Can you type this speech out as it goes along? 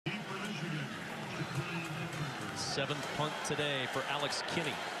7th punt today for Alex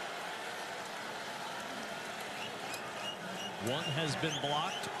Kinney. One has been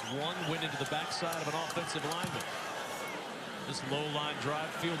blocked. One went into the backside of an offensive lineman. This low line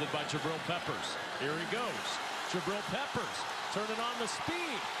drive fielded by Jabrill Peppers. Here he goes. Jabrill Peppers turning on the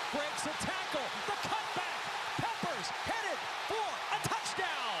speed. Breaks a tackle. The cutback. Peppers headed for a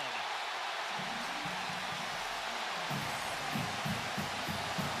touchdown.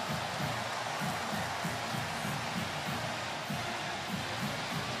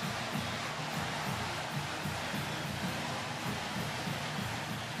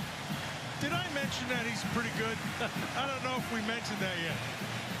 Did I mention that he's pretty good? I don't know if we mentioned that yet.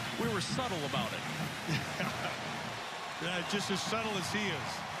 We were subtle about it. Yeah, just as subtle as he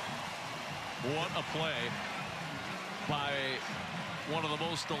is. What a play by one of the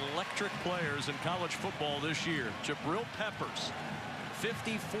most electric players in college football this year, Jabrill Peppers.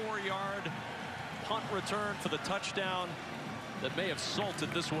 54-yard punt return for the touchdown that may have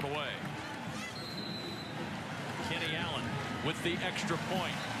salted this one away. Kenny Allen with the extra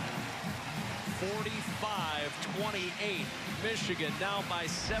point. 45-28. Michigan now by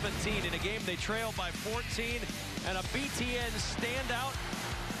 17 in a game they trail by 14, and a BTN standout,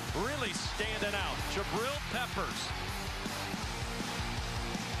 really standing out. Jabrill Peppers.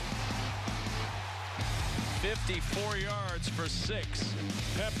 54 yards for 6.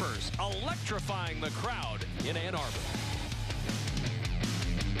 Peppers electrifying the crowd in Ann Arbor.